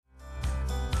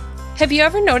Have you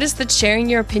ever noticed that sharing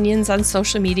your opinions on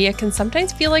social media can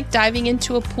sometimes feel like diving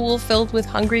into a pool filled with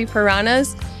hungry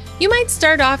piranhas? You might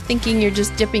start off thinking you're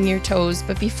just dipping your toes,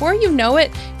 but before you know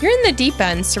it, you're in the deep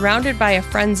end, surrounded by a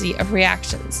frenzy of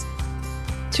reactions.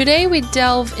 Today, we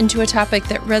delve into a topic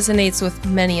that resonates with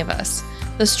many of us: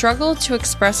 the struggle to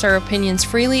express our opinions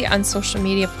freely on social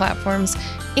media platforms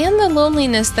and the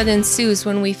loneliness that ensues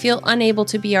when we feel unable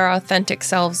to be our authentic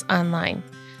selves online.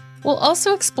 We'll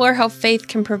also explore how faith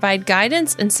can provide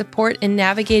guidance and support in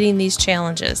navigating these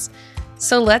challenges.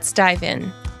 So let's dive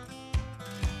in.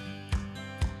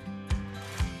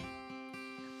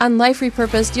 On Life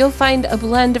Repurposed, you'll find a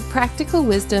blend of practical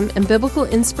wisdom and biblical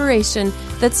inspiration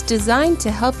that's designed to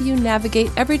help you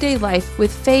navigate everyday life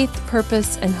with faith,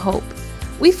 purpose, and hope.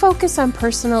 We focus on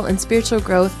personal and spiritual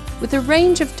growth with a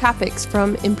range of topics,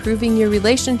 from improving your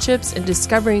relationships and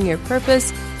discovering your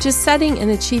purpose to setting and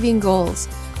achieving goals,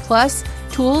 plus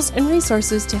tools and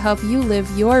resources to help you live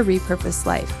your repurposed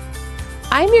life.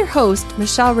 I'm your host,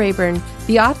 Michelle Rayburn,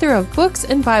 the author of books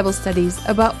and Bible studies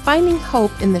about finding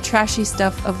hope in the trashy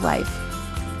stuff of life.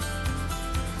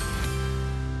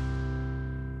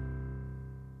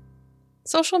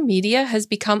 Social media has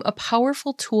become a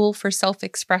powerful tool for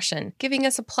self-expression, giving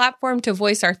us a platform to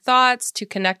voice our thoughts, to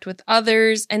connect with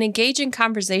others, and engage in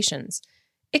conversations.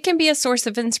 It can be a source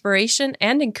of inspiration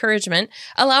and encouragement,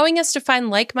 allowing us to find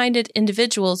like-minded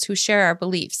individuals who share our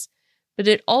beliefs. But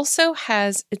it also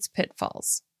has its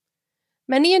pitfalls.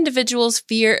 Many individuals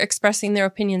fear expressing their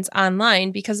opinions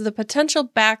online because of the potential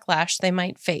backlash they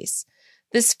might face.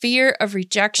 This fear of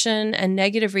rejection and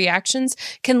negative reactions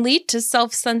can lead to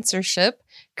self-censorship,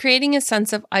 creating a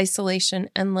sense of isolation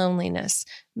and loneliness.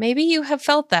 Maybe you have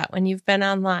felt that when you've been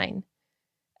online.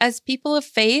 As people of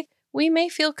faith, we may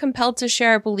feel compelled to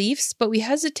share our beliefs, but we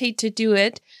hesitate to do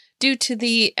it due to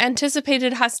the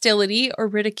anticipated hostility or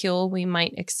ridicule we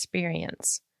might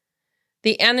experience.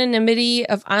 The anonymity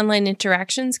of online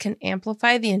interactions can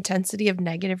amplify the intensity of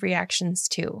negative reactions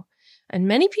too. And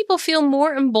many people feel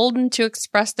more emboldened to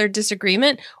express their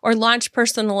disagreement or launch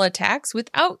personal attacks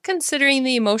without considering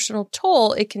the emotional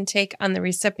toll it can take on the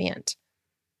recipient.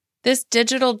 This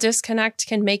digital disconnect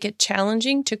can make it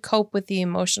challenging to cope with the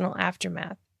emotional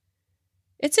aftermath.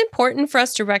 It's important for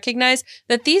us to recognize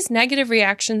that these negative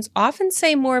reactions often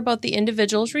say more about the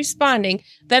individuals responding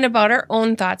than about our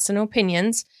own thoughts and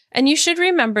opinions, and you should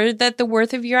remember that the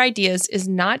worth of your ideas is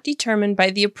not determined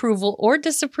by the approval or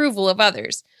disapproval of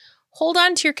others. Hold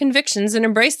on to your convictions and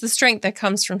embrace the strength that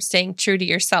comes from staying true to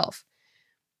yourself.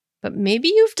 But maybe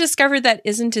you've discovered that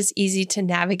isn't as easy to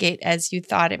navigate as you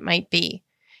thought it might be.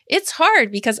 It's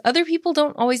hard because other people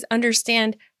don't always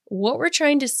understand what we're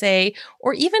trying to say,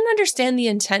 or even understand the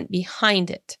intent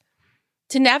behind it.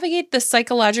 To navigate the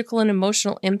psychological and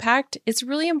emotional impact, it's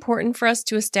really important for us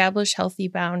to establish healthy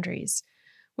boundaries.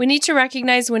 We need to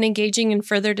recognize when engaging in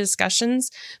further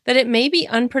discussions that it may be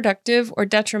unproductive or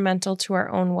detrimental to our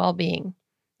own well-being.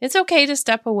 It's okay to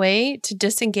step away, to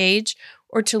disengage,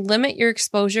 or to limit your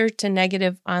exposure to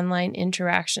negative online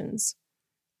interactions.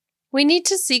 We need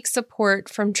to seek support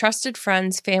from trusted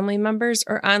friends, family members,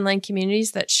 or online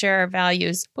communities that share our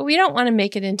values, but we don't want to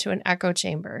make it into an echo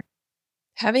chamber.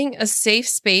 Having a safe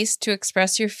space to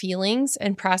express your feelings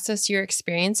and process your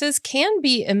experiences can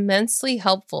be immensely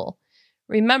helpful.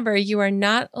 Remember, you are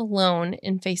not alone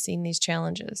in facing these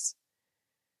challenges.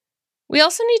 We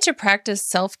also need to practice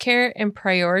self-care and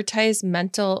prioritize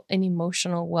mental and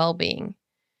emotional well-being.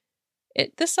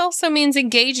 This also means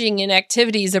engaging in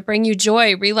activities that bring you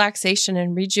joy, relaxation,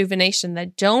 and rejuvenation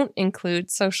that don't include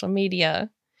social media.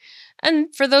 And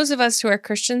for those of us who are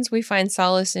Christians, we find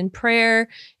solace in prayer,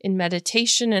 in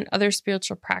meditation, and other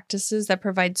spiritual practices that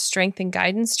provide strength and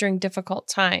guidance during difficult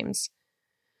times.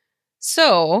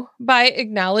 So, by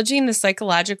acknowledging the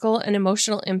psychological and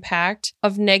emotional impact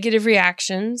of negative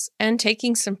reactions and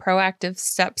taking some proactive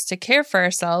steps to care for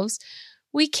ourselves,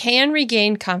 we can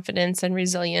regain confidence and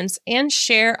resilience and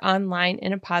share online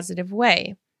in a positive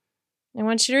way. I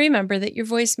want you to remember that your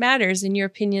voice matters and your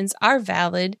opinions are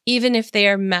valid, even if they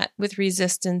are met with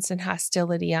resistance and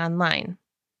hostility online.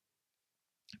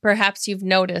 Perhaps you've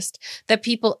noticed that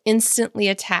people instantly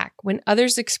attack when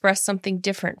others express something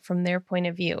different from their point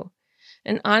of view.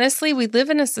 And honestly, we live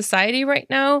in a society right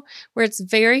now where it's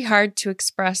very hard to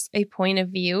express a point of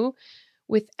view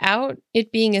without it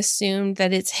being assumed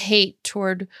that it's hate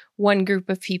toward one group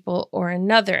of people or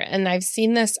another. And I've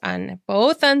seen this on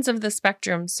both ends of the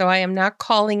spectrum, so I am not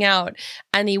calling out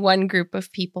any one group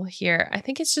of people here. I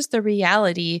think it's just the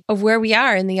reality of where we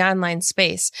are in the online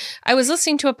space. I was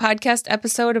listening to a podcast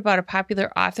episode about a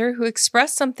popular author who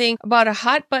expressed something about a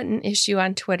hot button issue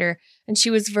on Twitter, and she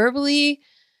was verbally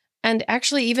and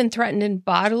actually even threatened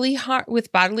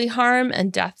with bodily harm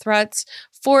and death threats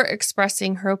for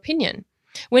expressing her opinion.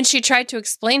 When she tried to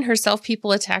explain herself,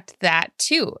 people attacked that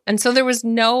too. And so there was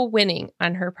no winning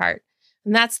on her part.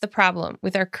 And that's the problem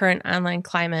with our current online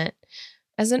climate.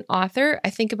 As an author, I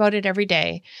think about it every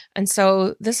day. And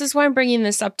so this is why I'm bringing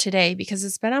this up today, because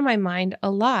it's been on my mind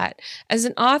a lot. As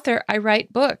an author, I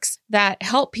write books that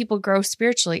help people grow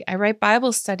spiritually. I write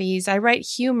Bible studies. I write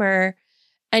humor.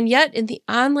 And yet in the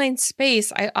online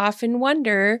space, I often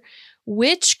wonder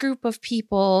which group of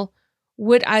people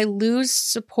would I lose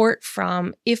support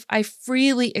from if I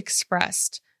freely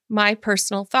expressed my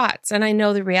personal thoughts? And I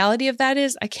know the reality of that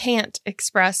is I can't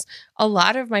express a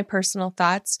lot of my personal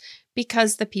thoughts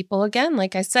because the people, again,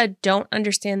 like I said, don't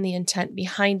understand the intent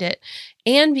behind it,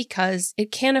 and because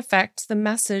it can affect the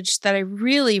message that I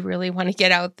really, really want to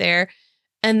get out there.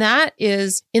 And that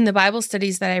is in the Bible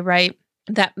studies that I write,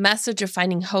 that message of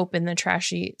finding hope in the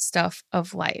trashy stuff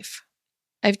of life.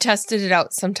 I've tested it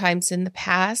out sometimes in the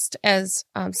past as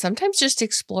sometimes just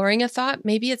exploring a thought.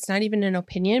 Maybe it's not even an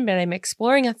opinion, but I'm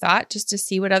exploring a thought just to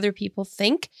see what other people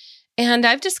think. And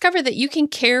I've discovered that you can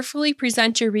carefully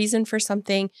present your reason for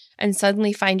something and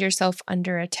suddenly find yourself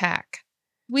under attack.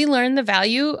 We learn the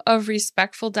value of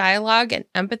respectful dialogue and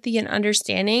empathy and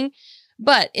understanding,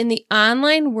 but in the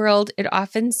online world, it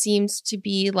often seems to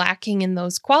be lacking in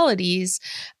those qualities,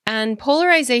 and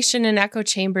polarization and echo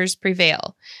chambers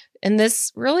prevail. And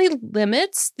this really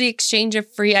limits the exchange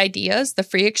of free ideas, the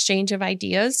free exchange of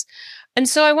ideas. And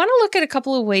so I want to look at a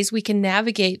couple of ways we can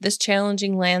navigate this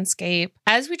challenging landscape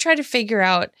as we try to figure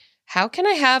out, how can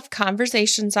I have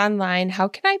conversations online? How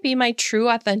can I be my true,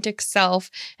 authentic self?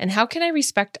 And how can I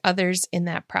respect others in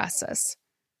that process?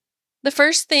 The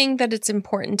first thing that it's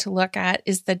important to look at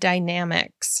is the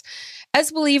dynamics.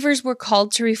 As believers, we're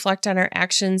called to reflect on our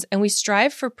actions, and we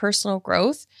strive for personal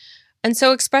growth. And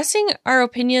so expressing our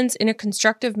opinions in a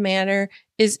constructive manner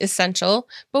is essential,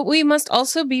 but we must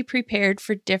also be prepared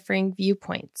for differing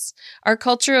viewpoints. Our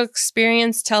cultural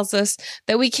experience tells us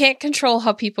that we can't control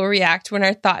how people react when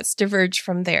our thoughts diverge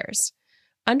from theirs.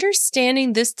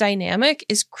 Understanding this dynamic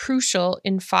is crucial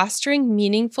in fostering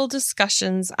meaningful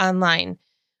discussions online.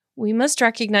 We must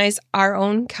recognize our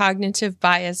own cognitive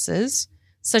biases,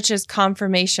 such as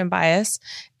confirmation bias,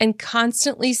 and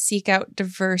constantly seek out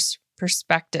diverse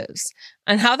perspectives.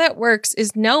 And how that works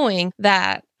is knowing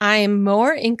that I am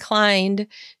more inclined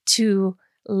to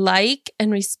like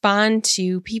and respond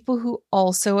to people who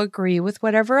also agree with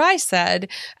whatever I said.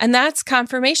 And that's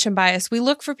confirmation bias. We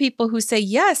look for people who say,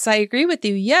 yes, I agree with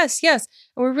you. Yes, yes.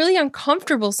 And we're really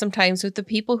uncomfortable sometimes with the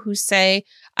people who say,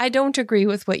 I don't agree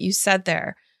with what you said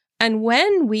there. And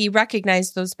when we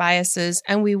recognize those biases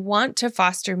and we want to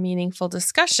foster meaningful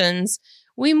discussions,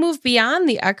 we move beyond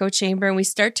the echo chamber and we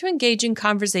start to engage in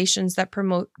conversations that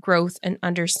promote growth and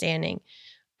understanding.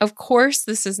 Of course,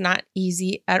 this is not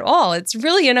easy at all. It's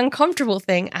really an uncomfortable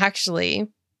thing, actually.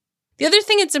 The other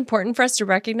thing it's important for us to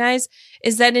recognize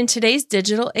is that in today's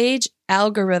digital age,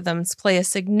 algorithms play a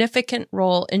significant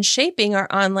role in shaping our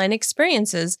online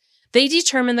experiences. They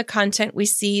determine the content we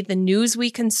see, the news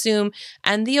we consume,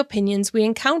 and the opinions we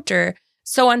encounter.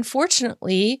 So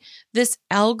unfortunately, this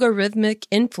algorithmic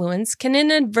influence can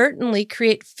inadvertently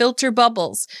create filter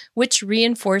bubbles, which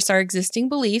reinforce our existing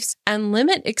beliefs and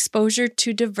limit exposure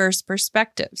to diverse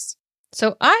perspectives.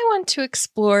 So I want to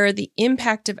explore the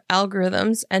impact of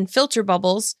algorithms and filter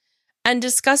bubbles and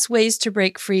discuss ways to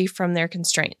break free from their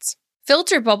constraints.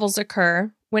 Filter bubbles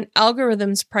occur when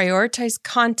algorithms prioritize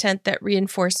content that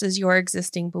reinforces your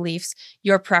existing beliefs,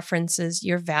 your preferences,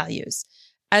 your values.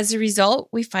 As a result,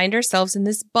 we find ourselves in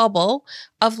this bubble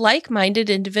of like-minded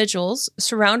individuals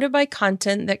surrounded by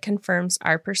content that confirms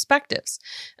our perspectives.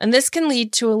 And this can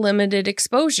lead to a limited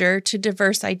exposure to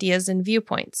diverse ideas and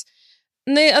viewpoints.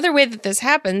 And the other way that this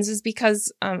happens is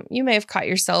because you may have caught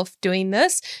yourself doing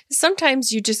this.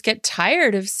 Sometimes you just get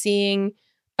tired of seeing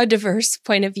a diverse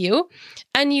point of view,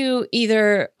 and you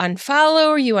either unfollow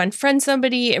or you unfriend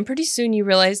somebody, and pretty soon you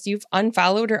realize you've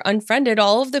unfollowed or unfriended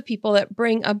all of the people that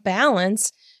bring a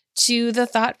balance to the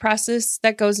thought process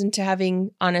that goes into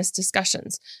having honest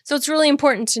discussions. So it's really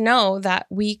important to know that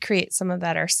we create some of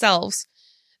that ourselves.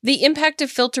 The impact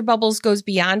of filter bubbles goes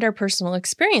beyond our personal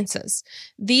experiences.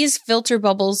 These filter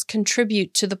bubbles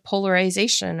contribute to the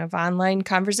polarization of online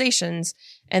conversations,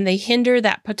 and they hinder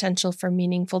that potential for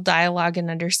meaningful dialogue and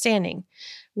understanding.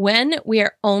 When we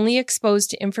are only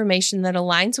exposed to information that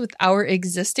aligns with our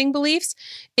existing beliefs,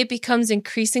 it becomes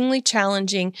increasingly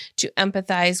challenging to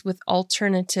empathize with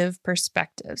alternative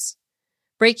perspectives.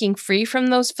 Breaking free from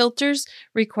those filters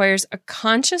requires a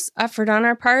conscious effort on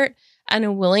our part and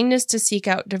a willingness to seek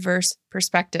out diverse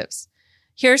perspectives.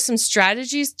 Here are some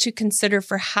strategies to consider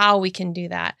for how we can do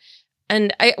that.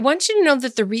 And I want you to know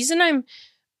that the reason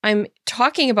I'm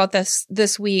talking about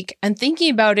this week and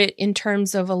thinking about it in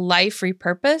terms of a life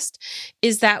repurposed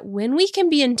is that when we can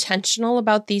be intentional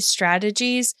about these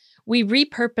strategies, we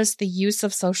repurpose the use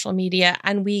of social media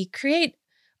and we create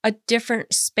a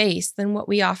different space than what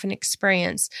we often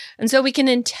experience. And so we can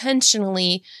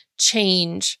intentionally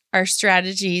change our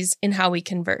strategies in how we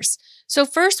converse. So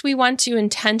first, we want to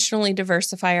intentionally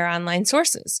diversify our online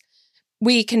sources.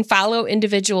 We can follow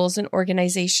individuals and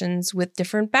organizations with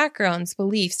different backgrounds,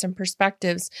 beliefs, and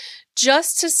perspectives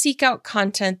just to seek out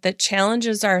content that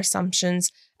challenges our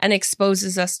assumptions and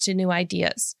exposes us to new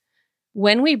ideas.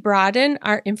 When we broaden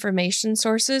our information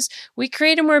sources, we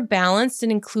create a more balanced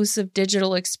and inclusive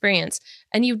digital experience.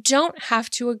 And you don't have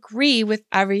to agree with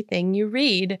everything you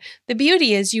read. The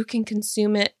beauty is you can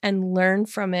consume it and learn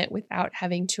from it without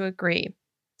having to agree.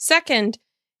 Second,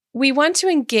 we want to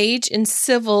engage in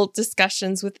civil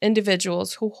discussions with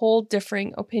individuals who hold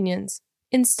differing opinions.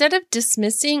 Instead of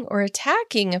dismissing or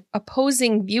attacking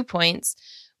opposing viewpoints,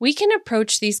 we can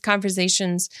approach these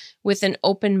conversations with an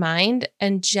open mind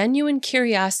and genuine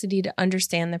curiosity to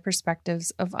understand the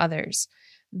perspectives of others.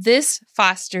 This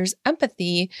fosters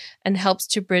empathy and helps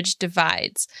to bridge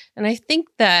divides. And I think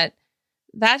that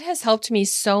has helped me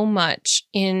so much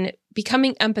in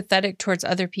becoming empathetic towards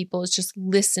other people, is just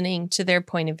listening to their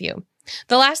point of view.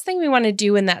 The last thing we want to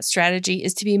do in that strategy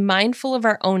is to be mindful of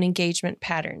our own engagement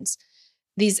patterns.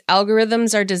 These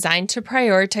algorithms are designed to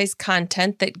prioritize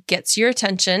content that gets your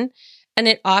attention, and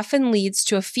it often leads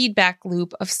to a feedback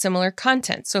loop of similar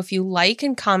content. So if you like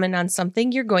and comment on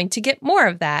something, you're going to get more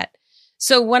of that.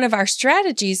 So one of our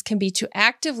strategies can be to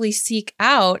actively seek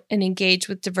out and engage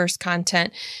with diverse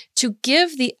content to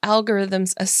give the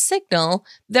algorithms a signal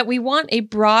that we want a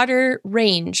broader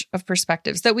range of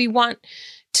perspectives, that we want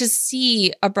to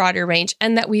see a broader range,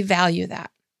 and that we value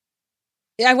that.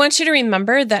 I want you to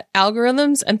remember that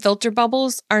algorithms and filter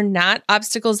bubbles are not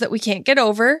obstacles that we can't get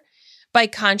over. By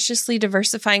consciously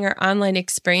diversifying our online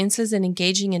experiences and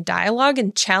engaging in dialogue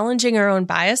and challenging our own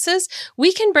biases,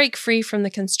 we can break free from the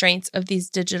constraints of these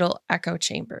digital echo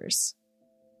chambers.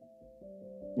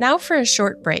 Now for a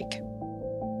short break.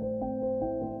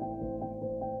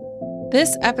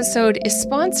 This episode is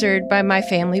sponsored by My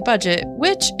Family Budget,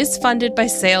 which is funded by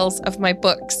sales of my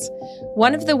books.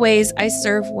 One of the ways I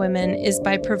serve women is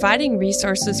by providing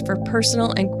resources for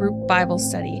personal and group Bible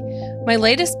study. My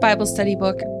latest Bible study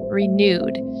book,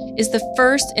 Renewed, is the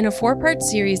first in a 4-part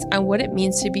series on what it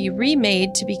means to be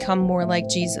remade to become more like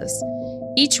Jesus.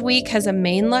 Each week has a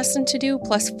main lesson to do,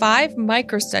 plus 5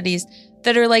 micro-studies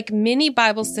that are like mini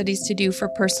Bible studies to do for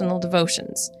personal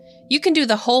devotions. You can do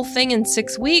the whole thing in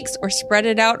 6 weeks or spread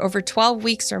it out over 12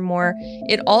 weeks or more.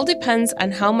 It all depends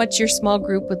on how much your small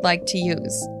group would like to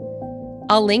use.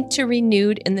 I'll link to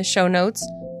Renewed in the show notes,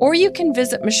 or you can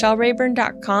visit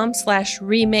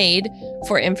michellerayburn.com/remade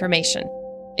for information.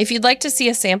 If you'd like to see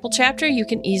a sample chapter, you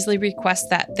can easily request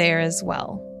that there as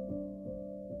well.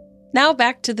 Now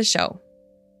back to the show.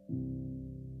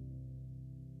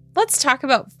 Let's talk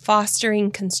about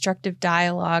fostering constructive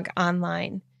dialogue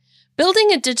online.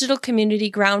 Building a digital community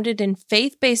grounded in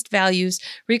faith-based values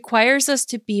requires us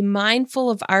to be mindful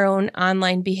of our own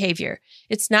online behavior.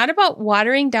 It's not about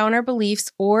watering down our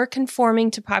beliefs or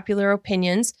conforming to popular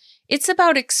opinions. It's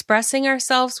about expressing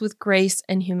ourselves with grace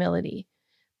and humility.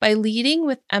 By leading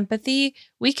with empathy,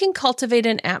 we can cultivate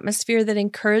an atmosphere that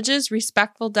encourages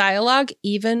respectful dialogue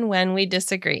even when we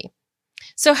disagree.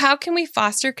 So how can we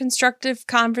foster constructive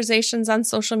conversations on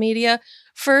social media?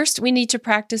 First, we need to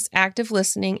practice active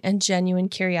listening and genuine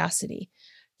curiosity.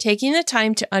 Taking the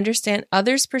time to understand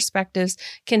others' perspectives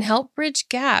can help bridge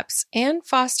gaps and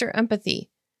foster empathy.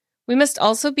 We must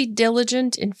also be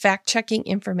diligent in fact-checking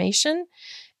information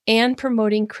and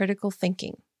promoting critical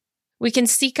thinking. We can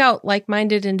seek out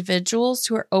like-minded individuals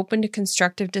who are open to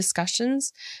constructive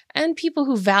discussions and people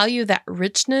who value that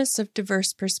richness of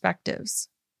diverse perspectives.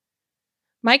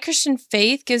 My Christian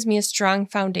faith gives me a strong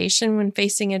foundation when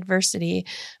facing adversity,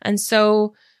 and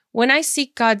so when I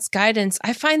seek God's guidance,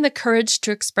 I find the courage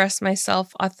to express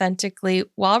myself authentically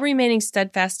while remaining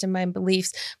steadfast in my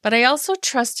beliefs, but I also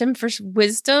trust Him for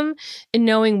wisdom in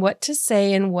knowing what to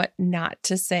say and what not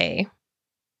to say.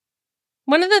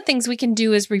 One of the things we can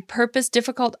do is repurpose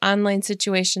difficult online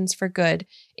situations for good.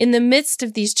 In the midst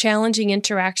of these challenging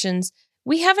interactions,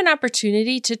 we have an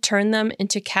opportunity to turn them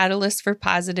into catalysts for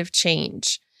positive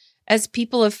change. As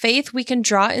people of faith, we can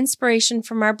draw inspiration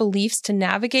from our beliefs to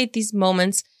navigate these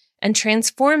moments and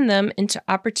transform them into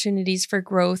opportunities for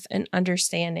growth and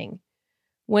understanding.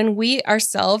 When we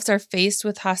ourselves are faced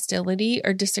with hostility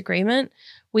or disagreement,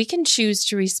 we can choose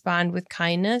to respond with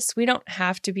kindness. We don't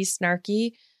have to be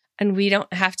snarky and we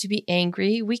don't have to be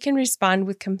angry. We can respond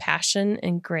with compassion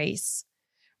and grace.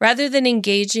 Rather than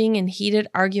engaging in heated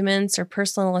arguments or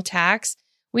personal attacks,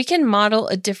 we can model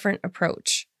a different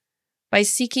approach. By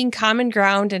seeking common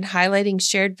ground and highlighting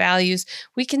shared values,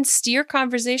 we can steer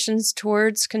conversations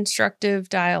towards constructive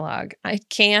dialogue. It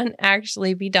can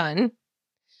actually be done.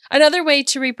 Another way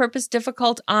to repurpose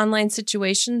difficult online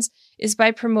situations is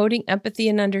by promoting empathy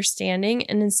and understanding.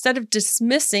 And instead of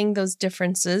dismissing those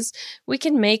differences, we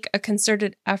can make a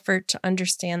concerted effort to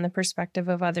understand the perspective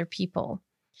of other people.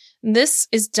 This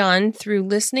is done through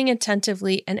listening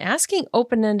attentively and asking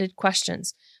open-ended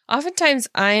questions. Oftentimes,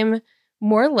 I'm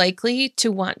more likely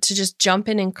to want to just jump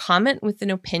in and comment with an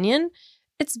opinion.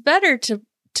 It's better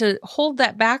to hold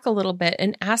that back a little bit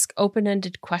and ask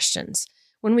open-ended questions.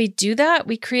 When we do that,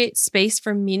 we create space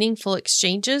for meaningful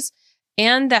exchanges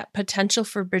and that potential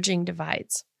for bridging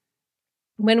divides.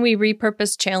 When we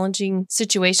repurpose challenging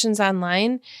situations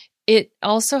online, it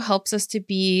also helps us to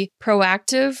be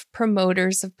proactive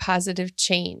promoters of positive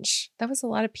change. That was a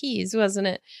lot of P's, wasn't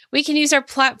it? We can use our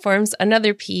platforms,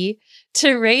 another P,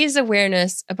 to raise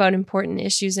awareness about important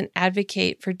issues and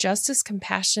advocate for justice,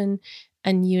 compassion,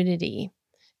 and unity.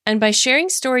 And by sharing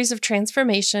stories of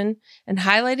transformation and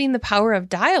highlighting the power of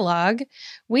dialogue,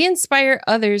 we inspire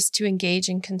others to engage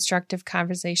in constructive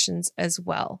conversations as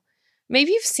well.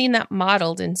 Maybe you've seen that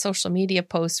modeled in social media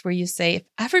posts where you say, if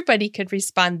everybody could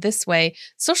respond this way,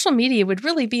 social media would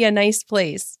really be a nice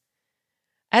place.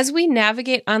 As we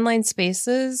navigate online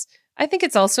spaces, I think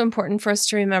it's also important for us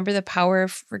to remember the power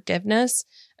of forgiveness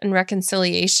and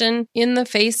reconciliation in the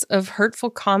face of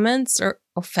hurtful comments or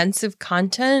offensive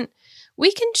content.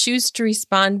 We can choose to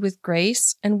respond with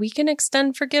grace and we can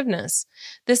extend forgiveness.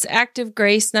 This act of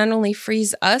grace not only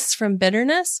frees us from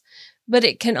bitterness, but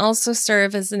it can also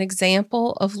serve as an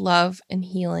example of love and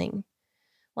healing.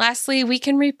 Lastly, we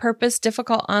can repurpose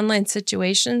difficult online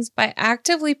situations by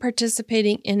actively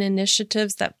participating in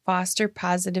initiatives that foster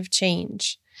positive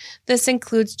change. This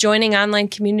includes joining online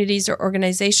communities or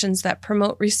organizations that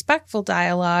promote respectful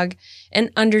dialogue and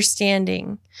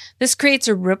understanding. This creates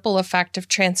a ripple effect of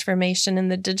transformation in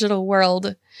the digital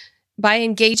world. By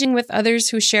engaging with others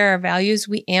who share our values,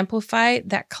 we amplify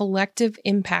that collective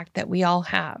impact that we all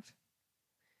have.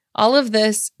 All of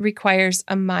this requires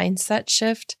a mindset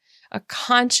shift, a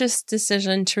conscious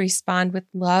decision to respond with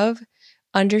love,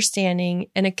 understanding,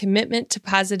 and a commitment to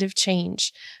positive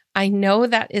change. I know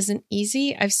that isn't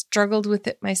easy. I've struggled with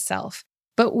it myself,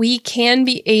 but we can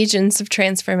be agents of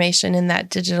transformation in that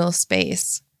digital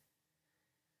space.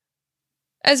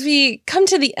 As we come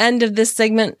to the end of this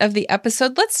segment of the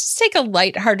episode, let's just take a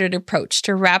lighthearted approach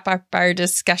to wrap up our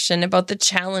discussion about the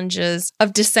challenges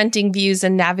of dissenting views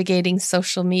and navigating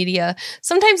social media.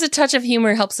 Sometimes a touch of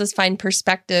humor helps us find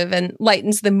perspective and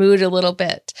lightens the mood a little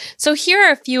bit. So here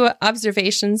are a few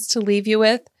observations to leave you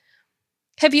with.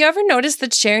 Have you ever noticed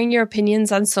that sharing your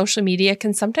opinions on social media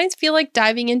can sometimes feel like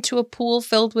diving into a pool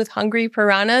filled with hungry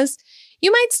piranhas?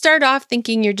 You might start off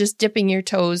thinking you're just dipping your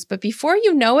toes, but before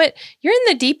you know it, you're in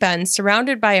the deep end,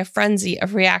 surrounded by a frenzy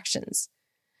of reactions.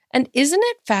 And isn't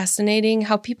it fascinating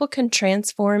how people can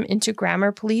transform into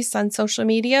grammar police on social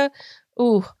media?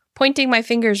 Ooh, pointing my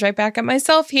fingers right back at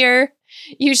myself here.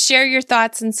 You share your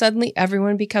thoughts and suddenly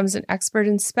everyone becomes an expert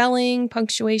in spelling,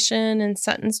 punctuation, and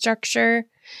sentence structure.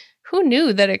 Who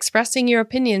knew that expressing your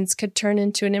opinions could turn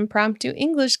into an impromptu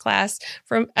English class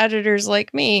from editors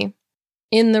like me?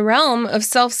 In the realm of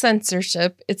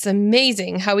self-censorship, it's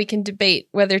amazing how we can debate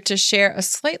whether to share a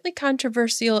slightly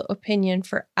controversial opinion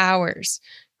for hours,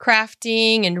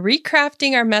 crafting and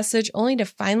recrafting our message only to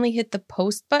finally hit the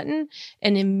post button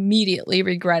and immediately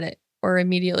regret it or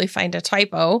immediately find a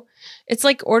typo. It's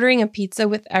like ordering a pizza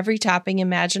with every topping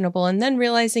imaginable and then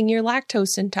realizing you're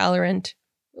lactose intolerant.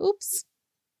 Oops.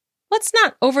 Let's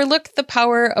not overlook the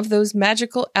power of those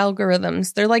magical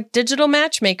algorithms. They're like digital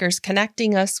matchmakers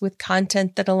connecting us with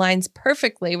content that aligns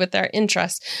perfectly with our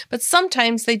interests, but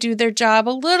sometimes they do their job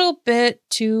a little bit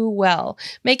too well,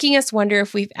 making us wonder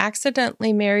if we've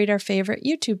accidentally married our favorite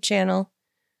YouTube channel.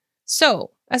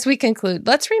 So, as we conclude,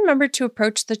 let's remember to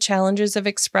approach the challenges of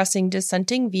expressing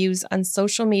dissenting views on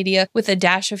social media with a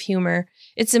dash of humor.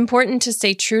 It's important to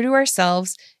stay true to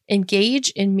ourselves, engage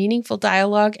in meaningful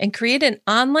dialogue, and create an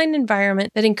online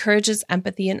environment that encourages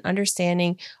empathy and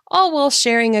understanding, all while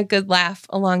sharing a good laugh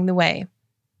along the way.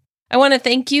 I want to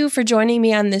thank you for joining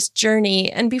me on this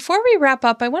journey. And before we wrap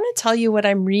up, I want to tell you what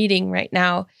I'm reading right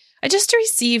now. I just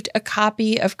received a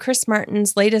copy of Chris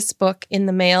Martin's latest book in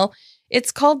the mail.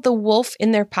 It's called The Wolf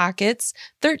in Their Pockets,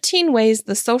 13 Ways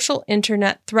the Social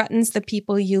Internet Threatens the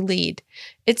People You Lead.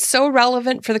 It's so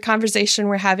relevant for the conversation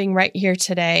we're having right here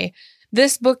today.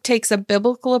 This book takes a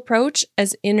biblical approach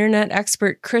as internet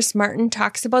expert Chris Martin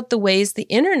talks about the ways the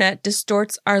internet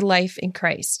distorts our life in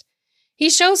Christ. He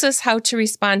shows us how to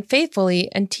respond faithfully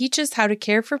and teaches how to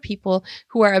care for people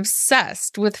who are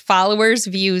obsessed with followers,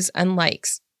 views, and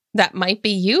likes. That might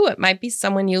be you. It might be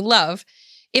someone you love.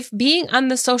 If being on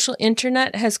the social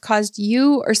internet has caused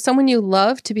you or someone you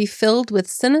love to be filled with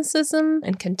cynicism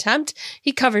and contempt,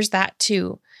 he covers that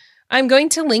too. I'm going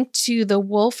to link to The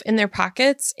Wolf in Their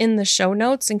Pockets in the show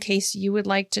notes in case you would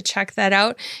like to check that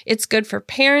out. It's good for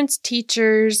parents,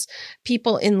 teachers,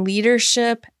 people in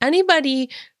leadership, anybody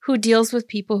who deals with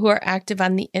people who are active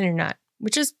on the internet,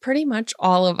 which is pretty much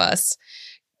all of us.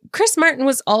 Chris Martin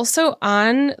was also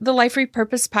on the Life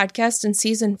Repurposed podcast in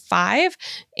season 5,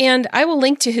 and I will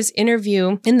link to his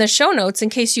interview in the show notes in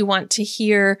case you want to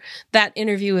hear that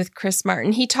interview with Chris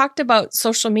Martin. He talked about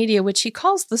social media, which he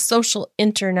calls the social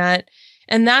internet,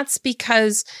 and that's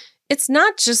because it's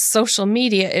not just social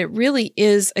media. It really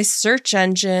is a search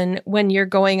engine when you're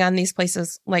going on these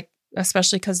places, like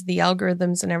especially because of the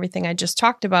algorithms and everything I just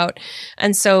talked about.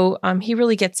 And so he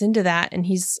really gets into that, and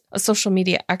he's a social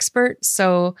media expert.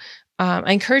 So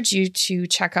I encourage you to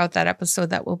check out that episode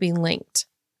that will be linked.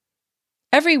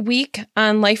 Every week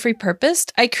on Life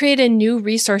Repurposed, I create a new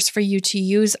resource for you to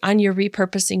use on your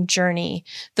repurposing journey.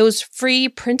 Those free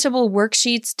printable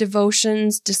worksheets,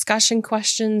 devotions, discussion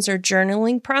questions, or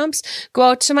journaling prompts go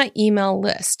out to my email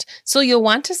list. So you'll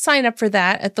want to sign up for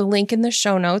that at the link in the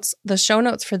show notes. The show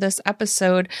notes for this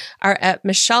episode are at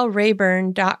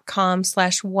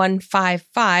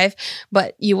michellerayburn.com/155,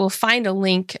 but you will find a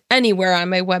link anywhere on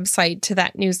my website to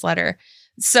that newsletter.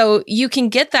 So you can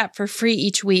get that for free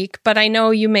each week, but I know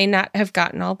you may not have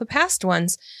gotten all the past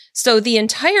ones. So the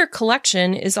entire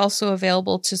collection is also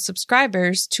available to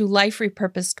subscribers to Life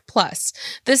Repurposed Plus.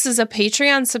 This is a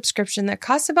Patreon subscription that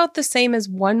costs about the same as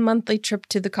one monthly trip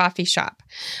to the coffee shop.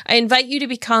 I invite you to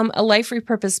become a Life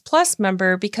Repurposed Plus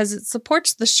member because it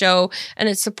supports the show and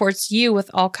it supports you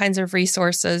with all kinds of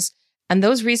resources. And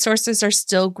those resources are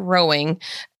still growing.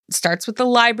 Starts with the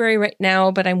library right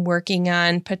now, but I'm working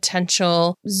on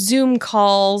potential Zoom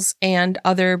calls and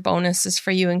other bonuses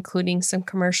for you, including some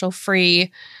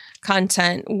commercial-free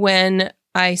content when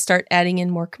I start adding in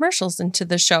more commercials into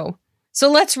the show.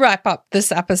 So let's wrap up this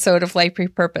episode of Life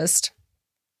Repurposed.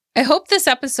 I hope this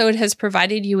episode has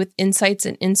provided you with insights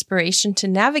and inspiration to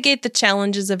navigate the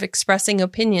challenges of expressing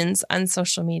opinions on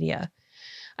social media.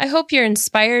 I hope you're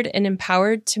inspired and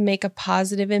empowered to make a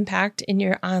positive impact in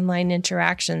your online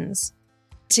interactions.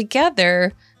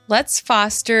 Together, let's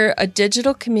foster a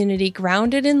digital community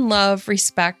grounded in love,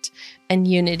 respect, and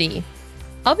unity.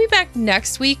 I'll be back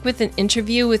next week with an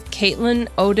interview with Caitlin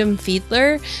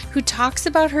Odom-Fiedler, who talks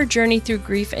about her journey through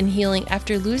grief and healing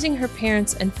after losing her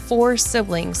parents and 4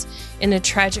 siblings in a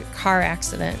tragic car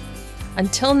accident.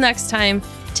 Until next time,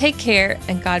 take care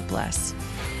and God bless.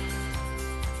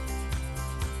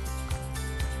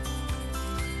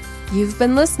 You've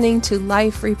been listening to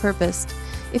Life Repurposed.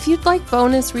 If you'd like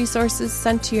bonus resources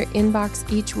sent to your inbox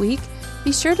each week,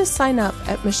 be sure to sign up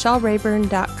at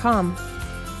michellerayburn.com.